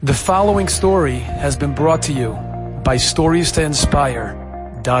The following story has been brought to you by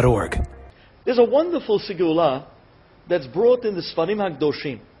StoriesToInspire.org. There's a wonderful segula that's brought in the Sfarim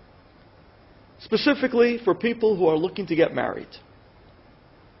HaKadoshim, specifically for people who are looking to get married.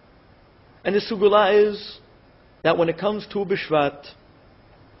 And the segula is that when it comes to Bishvat,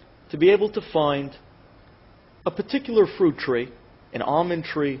 to be able to find a particular fruit tree, an almond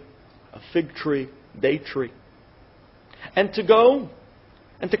tree, a fig tree, date tree, and to go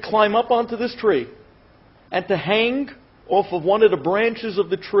and to climb up onto this tree and to hang off of one of the branches of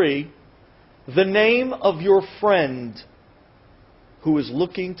the tree the name of your friend who is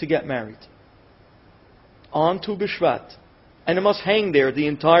looking to get married on Tu B'Shvat. And it must hang there the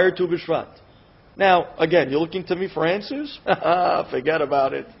entire Tu B'Shvat. Now, again, you're looking to me for answers? Forget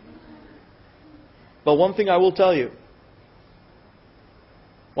about it. But one thing I will tell you.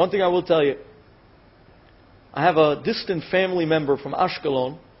 I have a distant family member from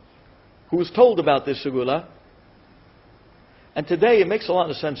Ashkelon who was told about this segula. And today it makes a lot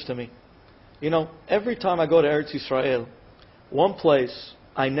of sense to me. You know, every time I go to Eretz Yisrael, one place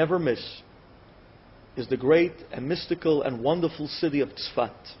I never miss is the great and mystical and wonderful city of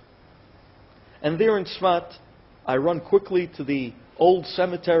Tzfat. And there in Tzfat, I run quickly to the old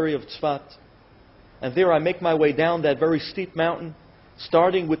cemetery of Tzfat. And there I make my way down that very steep mountain,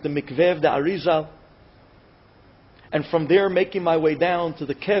 starting with the Mikveh de Arizal. And from there making my way down to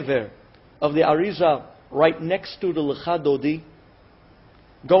the Kever of the Arizal, right next to the Lecha Dodi.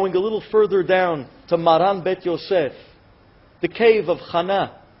 Going a little further down to Maran Bet Yosef, the cave of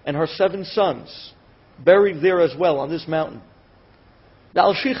Chana and her 7 sons, buried there as well on this mountain. The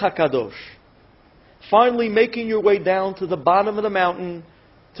Al-Shich HaKadosh. Finally making your way down to the bottom of the mountain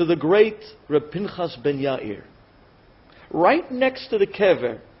to the great Reb Pinchas Ben Yair. Right next to the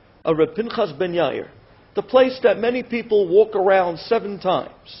Kever of Reb Pinchas Ben Yair, the place that many people walk around 7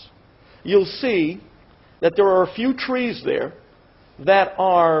 times, you'll see that there are a few trees there that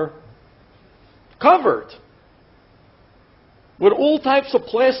are covered with all types of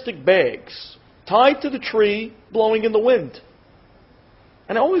plastic bags tied to the tree, blowing in the wind.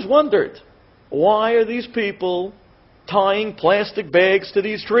 And I always wondered, why are these people tying plastic bags to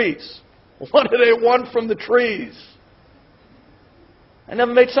these trees? What do they want from the trees? It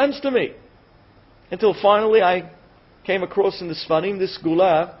never made sense to me. Until finally I came across in the Sfarim, this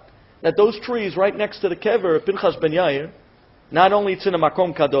Gula, that those trees right next to the Kever of Pinchas Ben Yair, not only it's in a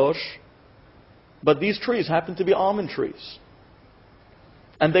Makom Kadosh, but these trees happen to be almond trees.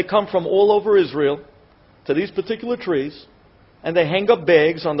 And they come from all over Israel to these particular trees, and they hang up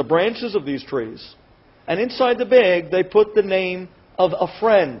bags on the branches of these trees. And inside the bag, they put the name of a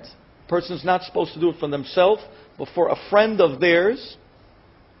friend. The person's not supposed to do it for themselves, but for a friend of theirs.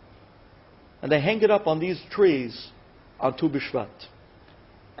 And they hang it up on these trees on Tu B'Shvat.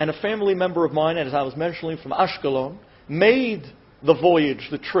 And a family member of mine, as I was mentioning, from Ashkelon, made the voyage,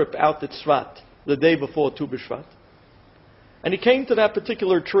 the trip out to Tzfat the day before Tu B'Shvat. And he came to that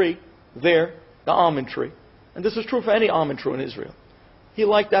particular tree there, the almond tree. And this is true for any almond tree in Israel. He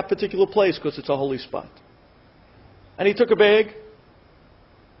liked that particular place because it's a holy spot. And he took a bag,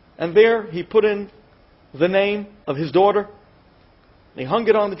 and there he put in the name of his daughter. And he hung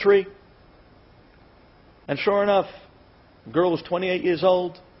it on the tree. And sure enough, the girl was 28 years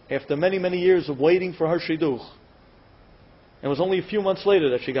old after many, many years of waiting for her shidduch. And it was only a few months later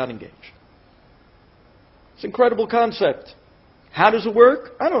that she got engaged. It's an incredible concept. How does it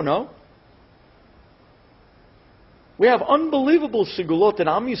work? I don't know. We have unbelievable sigulot in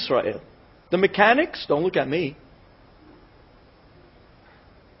Am Yisrael. The mechanics, don't look at me.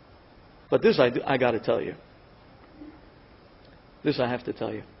 But this I got to tell you. This I have to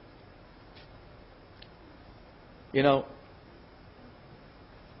tell you. You know,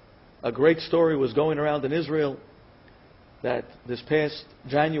 a great story was going around in Israel that this past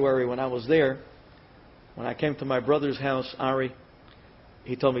January when I was there, when I came to my brother's house, Ari,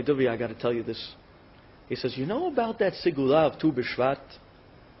 he told me, Duvi, I got to tell you this. He says, you know about that sigula of Tu B'Shvat?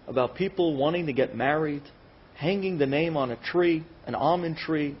 About people wanting to get married, hanging the name on a tree, an almond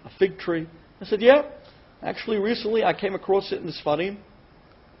tree, a fig tree? I said, yeah. Actually, recently I came across it in the Sfarim.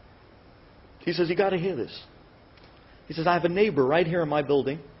 He says, you got to hear this. He says, I have a neighbor right here in my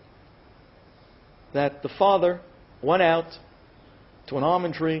building that the father went out to an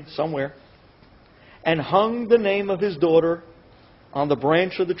almond tree somewhere and hung the name of his daughter on the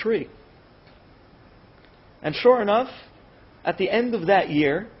branch of the tree. And sure enough, at the end of that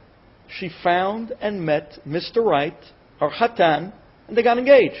year, she found and met Mr. Right, her Hatan, and they got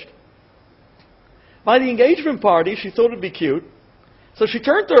engaged. By the engagement party, she thought it'd be cute, so she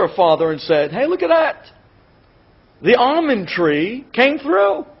turned to her father and said, hey, look at that. the almond tree came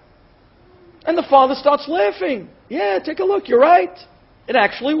through. And the father starts laughing. Yeah, take a look, you're right. It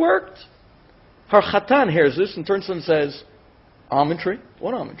actually worked. Her chatan hears this and turns to him and says, almond tree?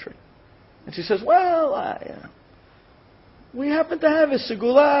 What almond tree? And she says, well, we happen to have a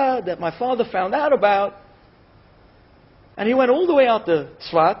segula that my father found out about. And he went all the way out to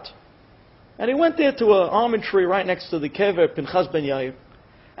Tzfat. And he went there to an almond tree right next to the kever Pinchas ben Yair.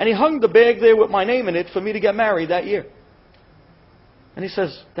 And he hung the bag there with my name in it for me to get married that year. And he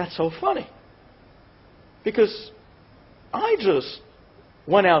says, that's so funny. Because I just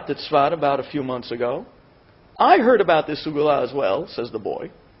went out to Tzfat about a few months ago. I heard about this segula as well, says the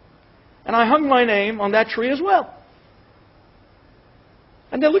boy. And I hung my name on that tree as well.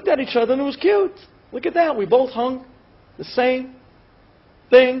 And they looked at each other and it was cute. Look at that. We both hung the same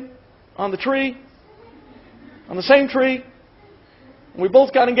thing on the tree, on the same tree. And we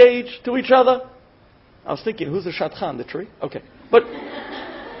both got engaged to each other. I was thinking, who's the shatchan, the tree? Okay. But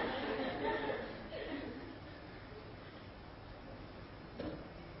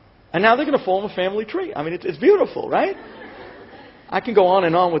and now they're going to form a family tree. I mean, it's beautiful, right? I can go on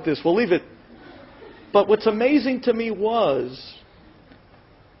and on with this. We'll leave it. But what's amazing to me was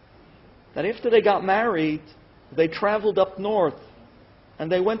that after they got married, they traveled up north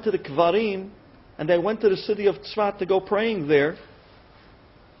and they went to the Kvarim and they went to the city of Tzfat to go praying there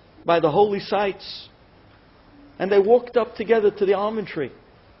by the holy sites. And they walked up together to the almond tree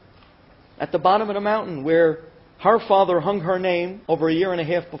at the bottom of the mountain where her father hung her name over a year and a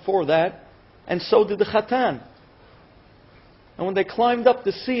half before that, and so did the Chatan. And when they climbed up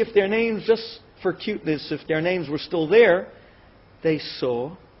to see if their names, just for cuteness, if their names were still there, they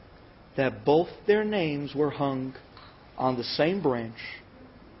saw that both their names were hung on the same branch,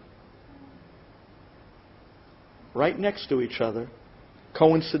 right next to each other,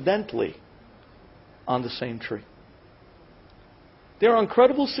 coincidentally, on the same tree. There are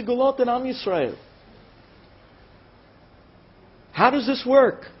incredible sigulot in Am Yisrael. How does this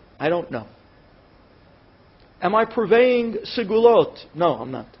work? I don't know. Am I purveying sigulot? No,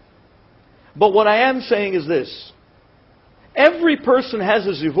 I'm not. But what I am saying is this. Every person has a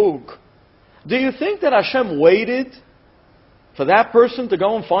zivug. Do you think that Hashem waited for that person to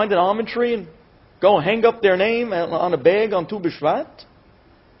go and find an almond tree and go and hang up their name on a bag on Tu B'Shvat?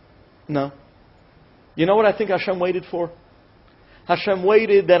 No. You know what I think Hashem waited for? Hashem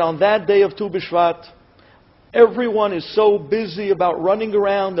waited that on that day of Tu B'Shvat, everyone is so busy about running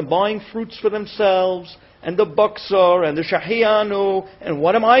around and buying fruits for themselves, and the baksar, and the shahiyanu, and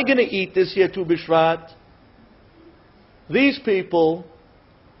what am I going to eat this year, Tu B'Shvat? These people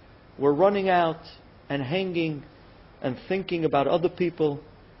were running out and hanging and thinking about other people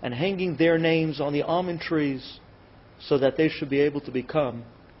and hanging their names on the almond trees so that they should be able to become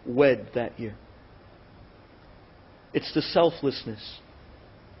wed that year. It's the selflessness.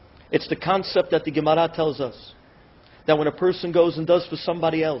 It's the concept that the Gemara tells us. That when a person goes and does for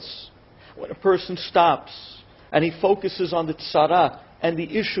somebody else, when a person stops and he focuses on the tzara and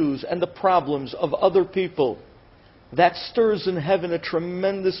the issues and the problems of other people, that stirs in heaven a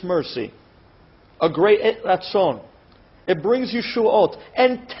tremendous mercy, a great et ratzon. It brings Yeshuot,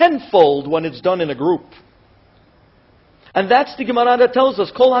 and tenfold when it's done in a group. And that's the Gemara that tells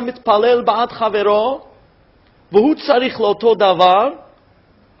us, Kol hamitpalel ba'ad chavero, v'hu tzarich lo'to davar,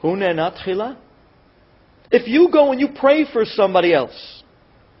 hu ne'enat chila. If you go and you pray for somebody else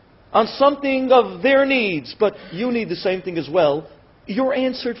on something of their needs, but you need the same thing as well, you're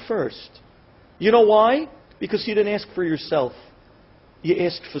answered first. You know why? Because you didn't ask for yourself. You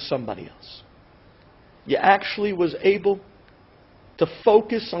asked for somebody else. You actually was able to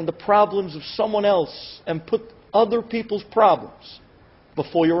focus on the problems of someone else and put other people's problems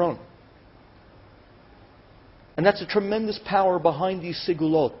before your own. And that's a tremendous power behind these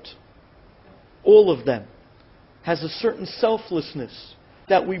sigulot. All of them has a certain selflessness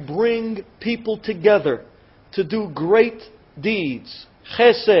that we bring people together to do great deeds.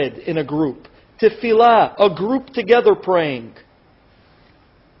 Chesed in a group. Tefillah, a group together praying.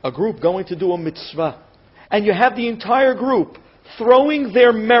 A group going to do a mitzvah. And you have the entire group throwing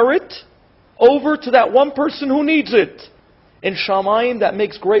their merit over to that one person who needs it. In Shamayim, that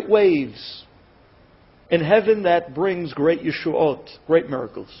makes great waves. In heaven, that brings great Yeshuot, great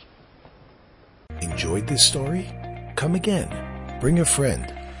miracles. Enjoyed this story? Come again. Bring a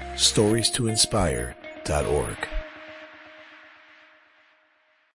friend. StoriesToInspire.org